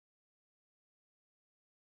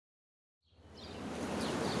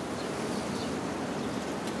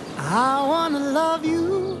I wanna love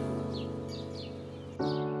you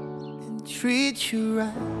and treat you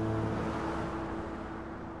right.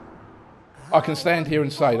 I can stand here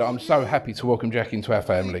and say that I'm so happy to welcome Jack into our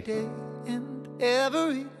family.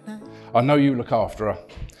 I know you look after her.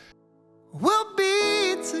 We'll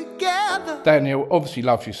be together. Danielle obviously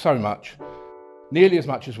loves you so much, nearly as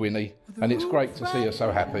much as Winnie, and it's great to see her so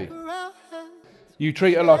happy. You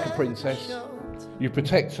treat her like a princess, you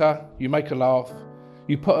protect her, you make her laugh,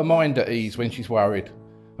 you put her mind at ease when she's worried,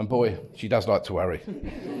 and boy, she does like to worry.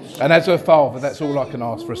 And as her father, that's all I can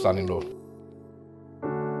ask for a son-in-law.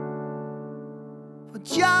 But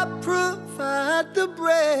Jah provide the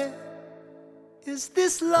bread. Is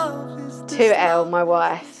this love? Is this 2L, my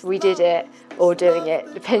wife, we did it, or doing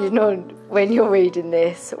it, depending on when you're reading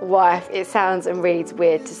this. Wife, it sounds and reads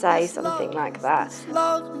weird to say something like that. Is this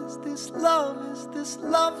love? Is this love? Is this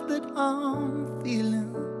love that I'm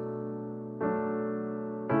feeling?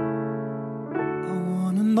 I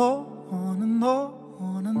wanna know, wanna know,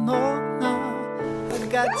 wanna know now. I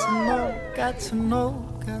got to know, got to know,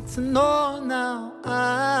 got to know now.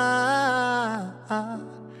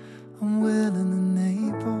 I'm willing and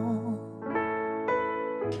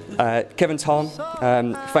able. Kevin Tarn,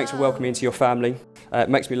 thanks for welcoming me into your family. It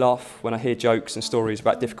makes me laugh when I hear jokes and stories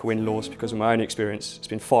about difficult in-laws because of my own experience. It's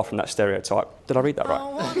been far from that stereotype. Did I read that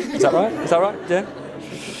right? Is that right? Is that right? Yeah?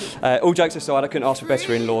 All jokes aside, I couldn't ask for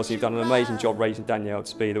better in-laws. You've done an amazing job raising Danielle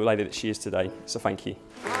to be the lady that she is today, so thank you.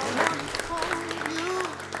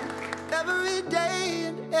 Every day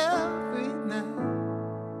and every night.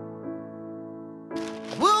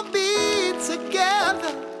 We'll be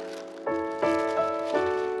together.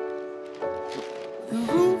 The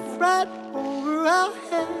roof right over our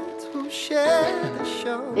heads, we'll share the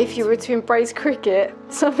show. If you were to embrace cricket,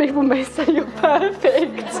 some people may say you're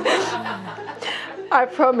perfect. I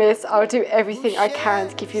promise I'll do everything I can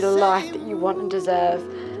to give you the life that you want and deserve,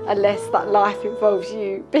 unless that life involves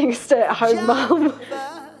you being a stay-at-home mum.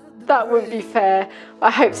 That wouldn't be fair. I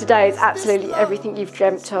hope today is absolutely everything you've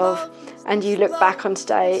dreamt of, and you look back on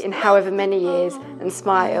today in however many years and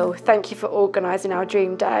smile. Thank you for organising our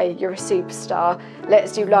dream day. You're a superstar.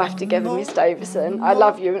 Let's do life together, Miss Davison. I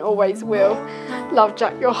love you and always will. Love,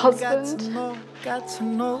 Jack, your husband. Got to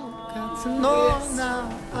know now.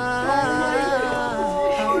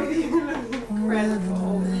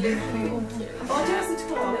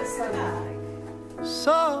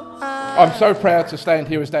 I'm so proud to stand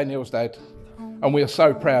here as Danielle's dad, and we are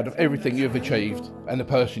so proud of everything you've achieved and the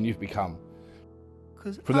person you've become.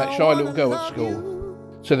 From that shy little girl at school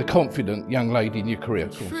to the confident young lady in your career.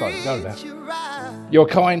 You're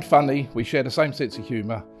kind, funny, we share the same sense of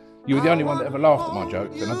humour. You were the only one that ever laughed at my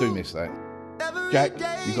jokes, and I do miss that. Jack,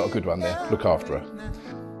 you've got a good one there. Look after her.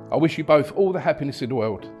 I wish you both all the happiness in the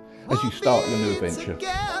world as you start your new adventure.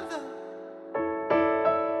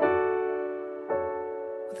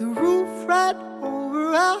 The roof right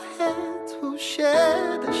over our heads, we'll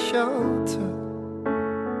share the shelter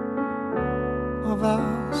of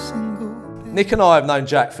our single bed. Nick and I have known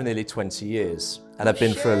Jack for nearly 20 years and have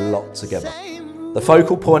been through a lot together. The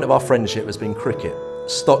focal point of our friendship has been cricket,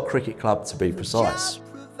 Stock Cricket Club to be precise.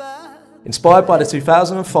 Inspired by the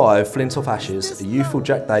 2005 Flintoff Ashes, a youthful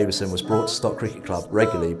Jack Davison was brought to Stock Cricket Club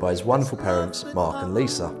regularly by his wonderful parents, Mark and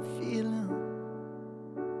Lisa.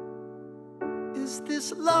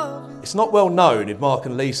 It's not well known if Mark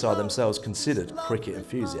and Lisa are themselves considered cricket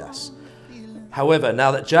enthusiasts. However,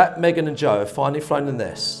 now that Jack, Megan and Joe have finally flown the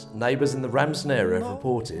nest, neighbours in the Ramsden area have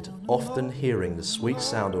reported often hearing the sweet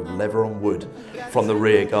sound of leather on wood from the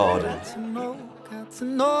rear garden. To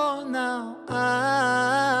know now,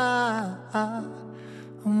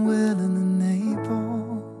 I'm willing and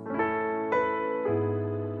able,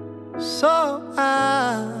 so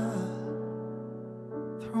I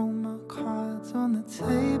throw my cards on the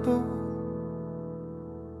table,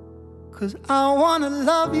 'cause I wanna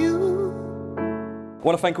love you. I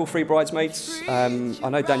want to thank all three bridesmaids. I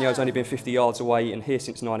know Danielle's only been 50 yards away and here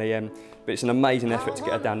since 9 AM, but it's an amazing effort to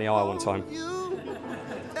get her down the aisle on time.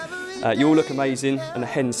 You all look amazing and the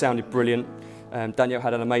hen sounded brilliant. Danielle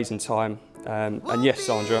had an amazing time. And yes,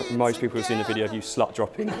 Sandra, most people have seen the video of you slut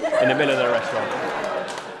dropping in the middle of the restaurant.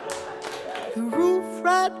 The roof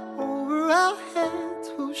right over our heads,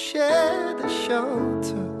 we'll share the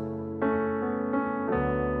shelter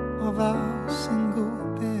of our single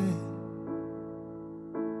bed.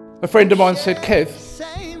 A friend of mine said, Kev,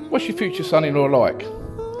 what's your future son-in-law like?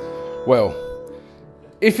 Well,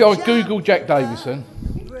 if I Google Jack Davison,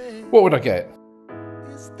 what would I get?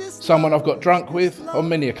 Someone I've got drunk with on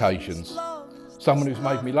many occasions. Someone who's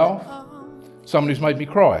made me laugh. Someone who's made me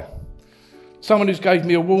cry. Someone who's gave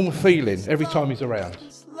me a warm feeling every time he's around.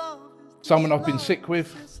 someone I've been sick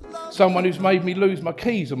with, someone who's made me lose my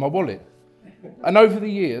keys and my wallet. And over the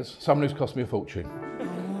years, someone who's cost me a fortune.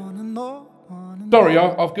 Sorry,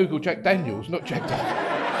 I've Googled Jack Daniels, not Jack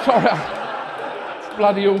Daniels. Sorry,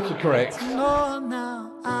 bloody autocorrect.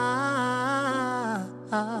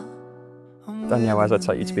 Danielle, as I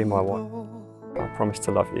take you to be my wife, I promise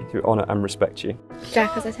to love you, to honour and respect you.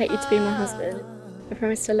 Jack, as I take you to be my husband, I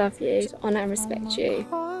promise to love you, to honour and respect you.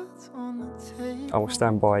 I will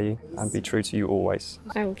stand by you and be true to you always.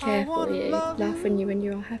 I will care for you, laugh when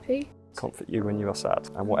you are happy. Comfort you when you are sad,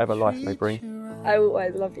 and whatever life may bring, I will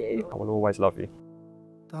always love you. I will always love you.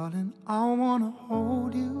 Darling, I wanna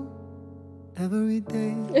hold you every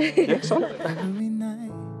day, every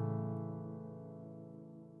night.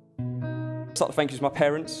 I'd like to thank you to my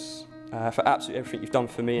parents for absolutely everything you've done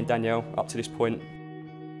for me and Danielle up to this point.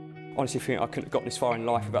 Honestly, I think I couldn't have gotten this far in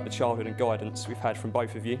life without the childhood and guidance we've had from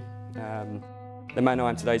both of you. The man I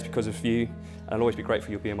am today is because of you, and I'll always be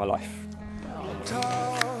grateful you'll be in my life.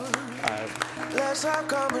 Let's have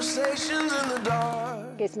conversations in the dark.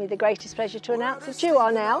 It gives me the greatest pleasure to announce that you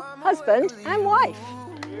are now husband and wife.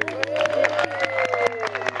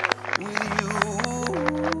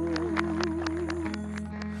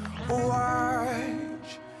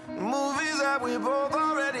 Watch movies that we both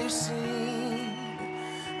already seen.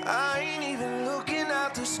 I ain't even looking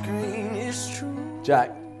at the screen, it's true.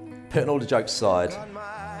 Jack, putting all the jokes aside,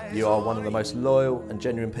 you are one of the most loyal and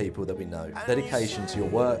genuine people that we know. Dedication to your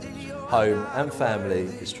work, home and family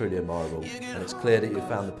is truly admirable, and it's clear that you've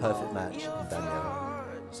found the perfect match in Danielle.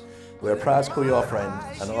 We are proud to call you our friend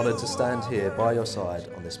and honoured to stand here by your side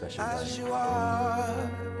on this special day.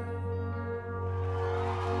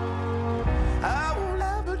 I will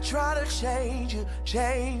never try to change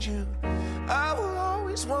you. I will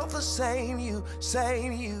always want the same you.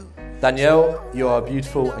 Danielle, you are a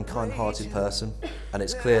beautiful and kind-hearted person, and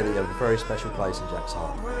it's clear that you have a very special place in Jack's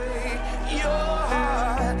heart. Your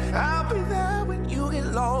heart, I'll be there when you get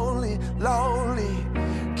lonely.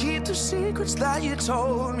 Keep the secrets that you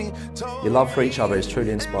told me. Your love for each other is truly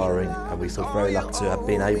inspiring, and we feel very lucky to have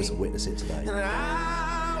been able to witness it today.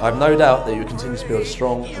 I have no doubt that you will continue to build a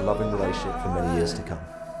strong and loving relationship for many years to come.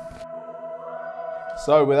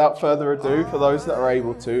 So without further ado, for those that are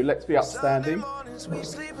able to, let's be upstanding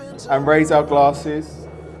and raise our glasses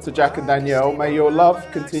to Jack and Danielle. May your love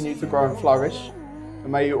continue to grow and flourish,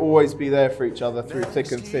 and may you always be there for each other through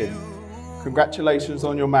thick and thin. Congratulations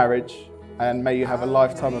on your marriage, and may you have a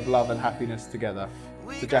lifetime of love and happiness together.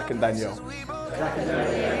 To Jack and Danielle. Jack and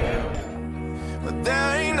Danielle. But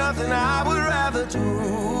there ain't nothing I would rather do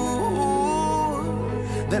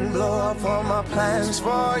than blow up all my plans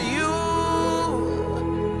for you.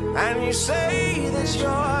 And you say that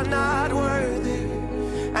you're not worthy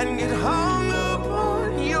and get hung up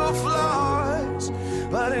on your flaws,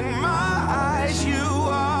 but in my eyes you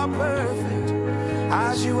are perfect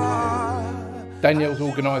as you are. Danielle's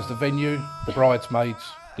organised the venue, the bridesmaids,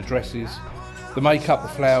 the dresses, the makeup, the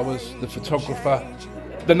flowers, the photographer,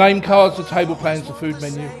 the name cards, the table plans, the food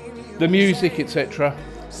menu, the music, etc.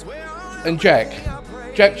 And Jack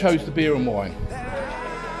chose the beer and wine.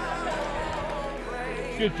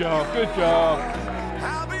 Good job, good job.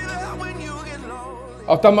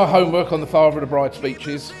 I've done my homework on the father of the bride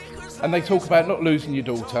speeches, and they talk about not losing your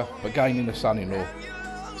daughter, but gaining a son-in-law.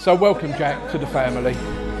 So welcome, Jack, to the family.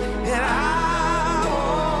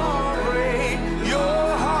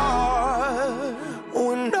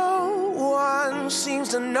 Seems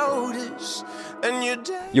to notice, and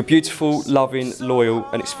you're beautiful, loving, loyal,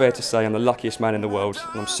 and it's fair to say I'm the luckiest man in the world,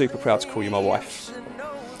 and I'm super proud to call you my wife.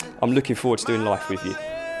 I'm looking forward to doing life with you. I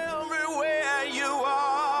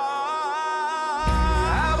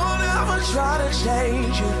will never try to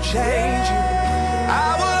change you.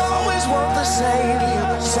 I will always want the same.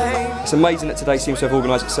 It's amazing that today seems to have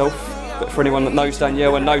organised itself, but for anyone that knows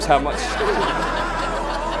Danielle and knows how much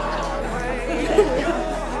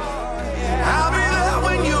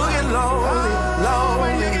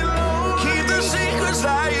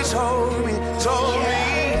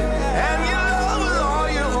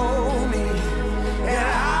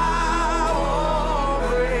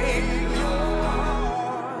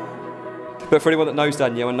But for anyone that knows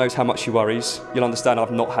Danielle and knows how much she worries, you'll understand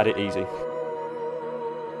I've not had it easy.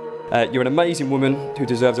 You're an amazing woman who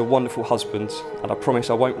deserves a wonderful husband, and I promise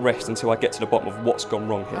I won't rest until I get to the bottom of what's gone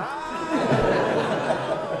wrong here.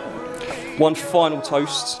 One final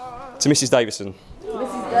toast to Mrs. Davison.